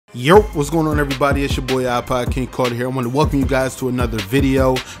Yo, what's going on, everybody? It's your boy iPodKingCarter here. I want to welcome you guys to another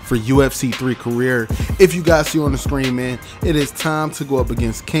video for UFC 3 career. If you guys see on the screen, man, it is time to go up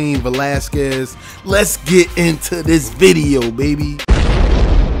against Cain Velasquez. Let's get into this video, baby.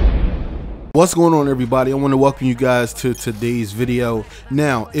 What's going on, everybody? I want to welcome you guys to today's video.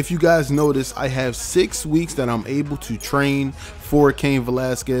 Now, if you guys notice, I have 6 weeks that I'm able to train for Cain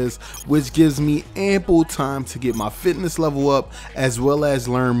Velasquez, which gives me ample time to get my fitness level up as well as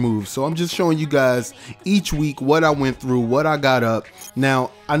learn moves. So I'm just showing you guys each week what I went through, what I got up.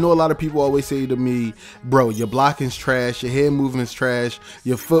 Now, I know a lot of people always say to me, bro, your blocking's trash, your head movement's trash,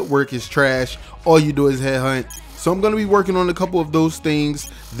 your footwork is trash, all you do is headhunt. So I'm going to be working on a couple of those things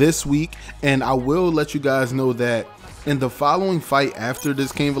this week, and I will let you guys know that in the following fight after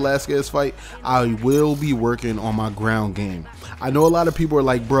this Cain Velasquez fight, I will be working on my ground game. I know a lot of people are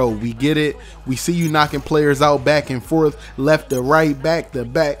like, bro, we get it. We see you knocking players out back and forth, left to right, back to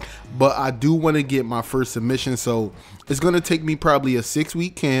back, but I do want to get my first submission. So it's going to take me probably a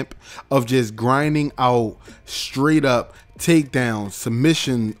 6-week camp of just grinding out straight up takedown,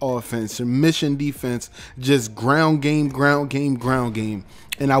 submission offense, submission defense, just ground game, ground game, ground game.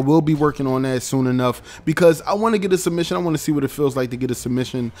 And I will be working on that soon enough because I want to get a submission. I want to see what it feels like to get a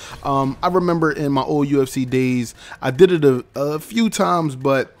submission. I remember in my old UFC days, I did it a few times,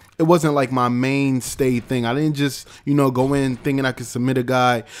 but it wasn't like my mainstay thing. I didn't just, go in thinking I could submit a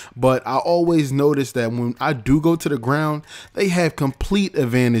guy, but I always noticed that when I do go to the ground, they have complete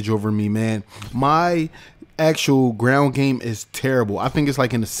advantage over me, man. My actual ground game is terrible. I think it's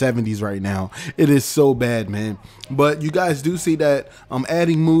like in the 70s right now. It is so bad, man. But you guys do see that I'm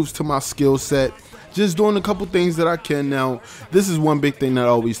adding moves to my skill set, just doing a couple things that I can. Now, this is one big thing that I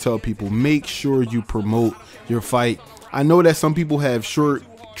always tell people: make sure you promote your fight. I know that some people have short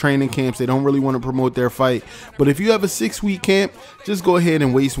training camps, they don't really want to promote their fight, but if you have a 6-week camp, just go ahead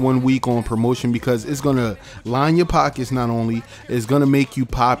and waste 1 week on promotion, because it's gonna line your pockets. Not only it's gonna make you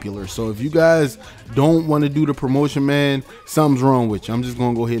popular. So if you guys don't want to do the promotion, man, something's wrong with you. I'm just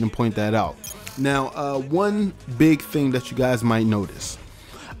gonna go ahead and point that out. Now, one big thing that you guys might notice: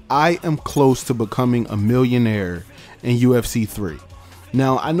 I am close to becoming a millionaire in UFC 3.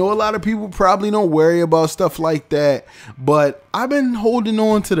 Now, I know a lot of people probably don't worry about stuff like that, but I've been holding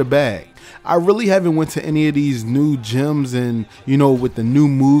on to the bag. I really haven't went to any of these new gyms and, with the new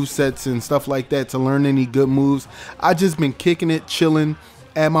move sets and stuff like that to learn any good moves. I just been kicking it, chilling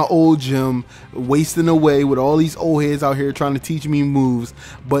at my old gym, wasting away with all these old heads out here trying to teach me moves.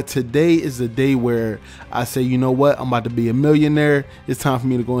 But today is the day where I say, you know what, I'm about to be a millionaire. It's time for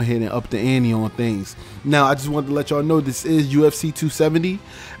me to go ahead and up the ante on things. Now, I just wanted to let y'all know this is UFC 270.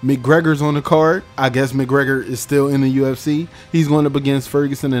 McGregor's on the card. I guess McGregor is still in the UFC. He's going up against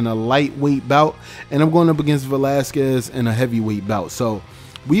Ferguson in a lightweight bout, and I'm going up against Velasquez in a heavyweight bout. So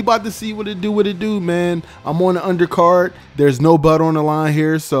we about to see what it do, man. I'm on the undercard. There's no belt on the line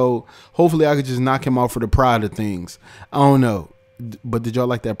here, so hopefully I could just knock him out for the pride of things. I don't know, but did y'all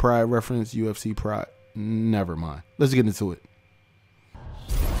like that pride reference? UFC pride? Never mind. Let's get into it.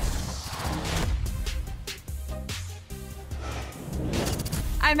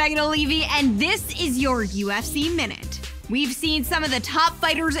 I'm Megan O'Leary, and this is your UFC Minute. We've seen some of the top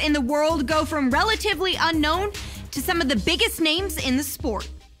fighters in the world go from relatively unknown to some of the biggest names in the sport.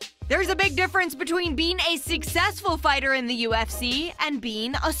 There's a big difference between being a successful fighter in the UFC and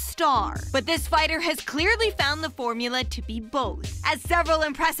being a star. But this fighter has clearly found the formula to be both, as several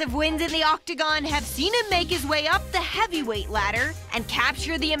impressive wins in the octagon have seen him make his way up the heavyweight ladder and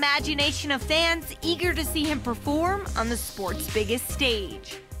capture the imagination of fans eager to see him perform on the sport's biggest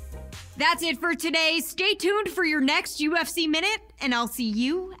stage. That's it for today. Stay tuned for your next UFC Minute, and I'll see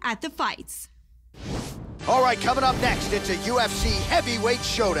you at the fights. All right, coming up next, it's a UFC heavyweight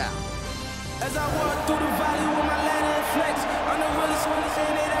showdown. As I walk through the valley with my lantern flex, I'm the realest one to say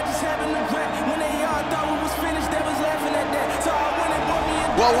that I just happened to crack. When they all thought we was finished, they was laughing at that. So I went and bought me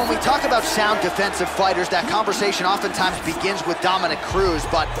a... Well, when we talk about sound defensive fighters, that conversation oftentimes begins with Dominic Cruz,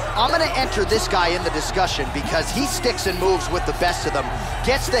 but I'm going to enter this guy in the discussion because he sticks and moves with the best of them,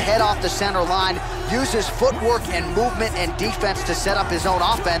 gets the head off the center line, uses footwork and movement and defense to set up his own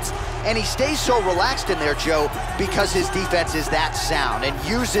offense, and he stays so relaxed in there, Joe, because his defense is that sound and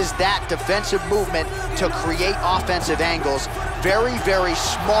uses that defensive movement to create offensive angles. Very, very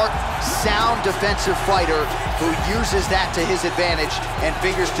smart, sound defensive fighter who uses that to his advantage and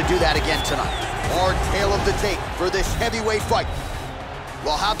figures to do that again tonight. Hard tail of the tape for this heavyweight fight.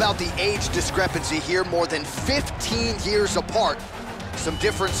 Well, how about the age discrepancy here? More than 15 years apart. Some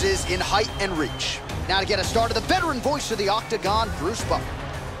differences in height and reach. Now to get us started, the veteran voice of the octagon, Bruce Buffer.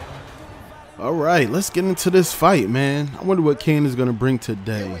 All right, let's get into this fight, man. I wonder what Cain is gonna bring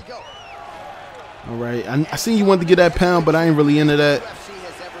today. All right, I seen you wanted to get that pound, but I ain't really into that.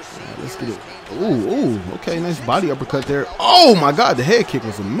 Right, let's get it. Ooh, okay, nice body uppercut there. Oh my God, the head kick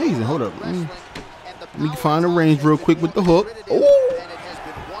was amazing. Hold up, let me find the range real quick with the hook. Ooh.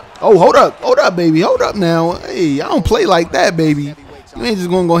 Oh, hold up, baby, hold up now. Hey, I don't play like that, baby. You ain't just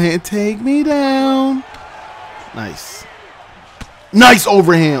gonna go ahead and take me down. Nice. Nice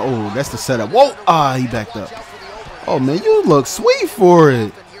overhand. Oh, that's the setup. Whoa. Ah, he backed up. Oh, man, you look sweet for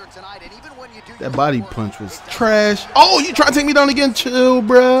it. That body punch was trash. Oh, you trying to take me down again? Chill,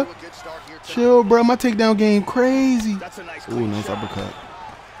 bruh. Chill, bruh. My takedown game crazy. Ooh, nice uppercut.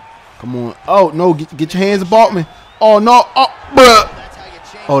 Come on. Oh, no. Get your hands off me. Oh, no. Oh, bruh.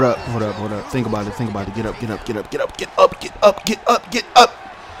 Hold up. Think about it. Get up.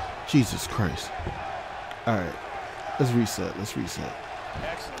 Jesus Christ. All right. Let's reset.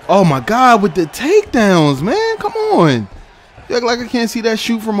 Oh, my God, with the takedowns, man. Come on. You act like I can't see that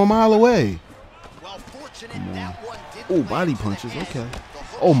shoot from a mile away. Come on. Oh, body punches. Okay.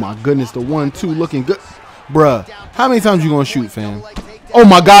 Oh, my goodness. The 1-2 looking good. Bruh, how many times you going to shoot, fam? Oh,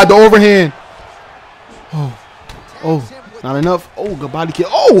 my God, the overhand. Oh, not enough. Oh, good body kick.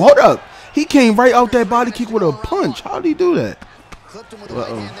 Oh, hold up. He came right out that body kick with a punch. How did he do that?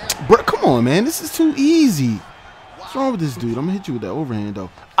 Bruh, come on, man. This is too easy. What's wrong with this dude? I'm going to hit you with that overhand, though.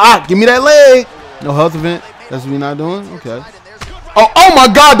 Ah, give me that leg. No health event. That's what we're not doing? Okay. Oh, my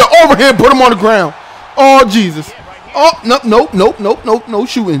God. The overhand put him on the ground. Oh, Jesus. Oh, nope. No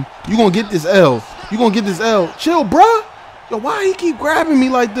shooting. You going to get this L. Chill, bruh. Yo, why he keep grabbing me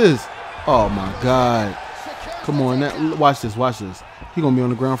like this? Oh, my God. Come on. Now, watch this. He going to be on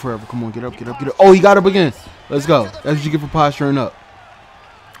the ground forever. Come on, get up. Oh, he got up again. Let's go. That's what you get for posturing up.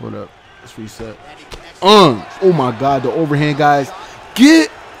 Hold up. Let's reset. Oh, my God. The overhand, guys. Get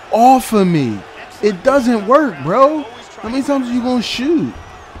off of me. It doesn't work, bro. How many times are you going to shoot?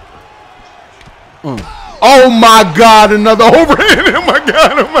 Oh, my God. Another overhand. Oh,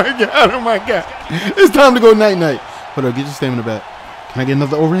 my God. It's time to go night-night. Hold up. Get your stamina back. Can I get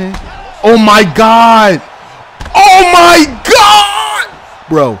another overhand? Oh, my God.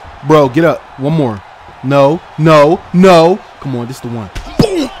 Bro, get up. One more. No. Come on. This is the one.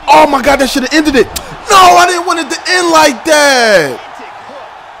 Boom. Oh, my God. That should have ended it. No, I didn't want it to end like that.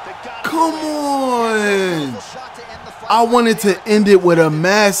 Come on. I wanted to end it with a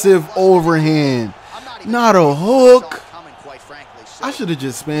massive overhand, not a hook. I should have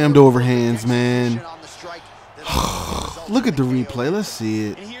just spammed overhands, man. Look at the replay. Let's see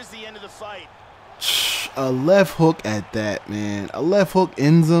it. A left hook at that, man. A left hook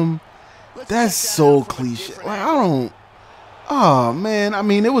ends him. That's so cliche. Like, I don't. Oh, man. I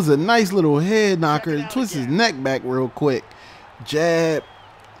mean, it was a nice little head knocker. He twists his neck back real quick. Jab.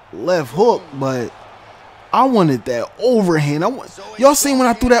 Left hook, but I wanted that overhand. Y'all seen when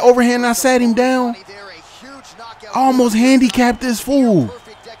I threw that overhand and I sat him down? I almost handicapped this fool.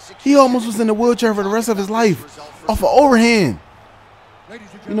 He almost was in the wheelchair for the rest of his life off an overhand.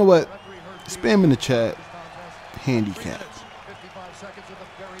 You know what? Spam in the chat. Handicap.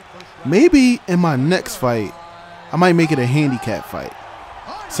 Maybe in my next fight, I might make it a handicap fight.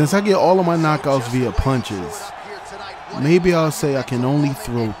 Since I get all of my knockouts via punches, maybe I'll say I can only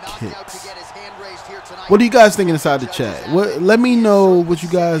throw kicks. What are you guys thinking inside the chat? Let me know what you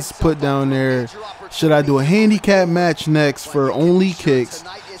guys put down there. Should I do a handicap match next for only kicks?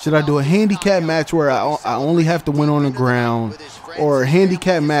 Should I do a handicap match where I only have to win on the ground? Or a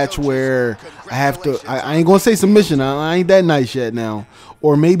handicap match where I have to, I ain't going to say submission. I ain't that nice yet now.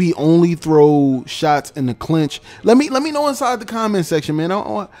 Or maybe only throw shots in the clinch. Let me know inside the comment section, man.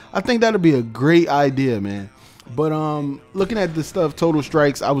 I think that'll be a great idea, man. But looking at the stuff, Total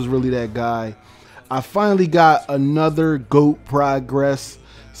Strikes, I was really that guy. I finally got another GOAT progress.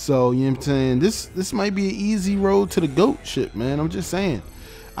 So, you know what I'm saying? This might be an easy road to the GOAT shit, man. I'm just saying.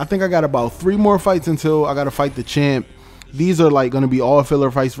 I think I got about 3 more fights until I got to fight the champ. These are like going to be all filler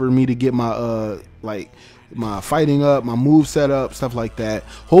fights for me to get my my fighting up, my move set up, stuff like that.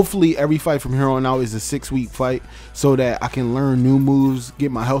 Hopefully every fight from here on out is a 6-week fight so that I can learn new moves,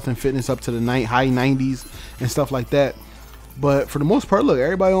 get my health and fitness up to the high 90s and stuff like that. But for the most part, look,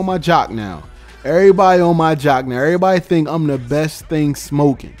 everybody on my jock now. Everybody think I'm the best thing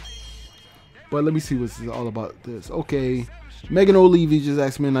smoking. But let me see what this is all about this. Okay, Megan O'Leary just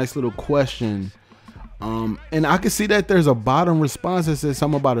asked me a nice little question. And I can see that there's a bottom response that says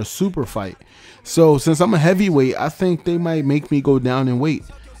something about a super fight. So since I'm a heavyweight, I think they might make me go down in weight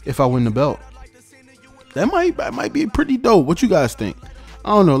if I win the belt. That might be pretty dope. What you guys think? I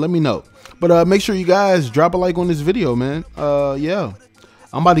don't know. Let me know. But make sure you guys drop a like on this video, man. Yeah.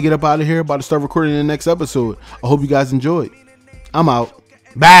 I'm about to get up out of here, about to start recording the next episode. I hope you guys enjoyed. I'm out.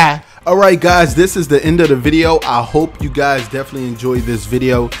 Bye. Alright guys, this is the end of the video. I hope you guys definitely enjoyed this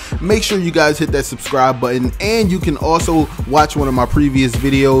video. Make sure you guys hit that subscribe button, and you can also watch one of my previous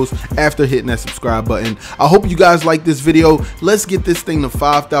videos after hitting that subscribe button. I hope you guys like this video. Let's get this thing to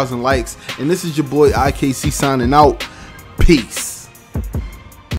 5,000 likes. And this is your boy IKC signing out. Peace.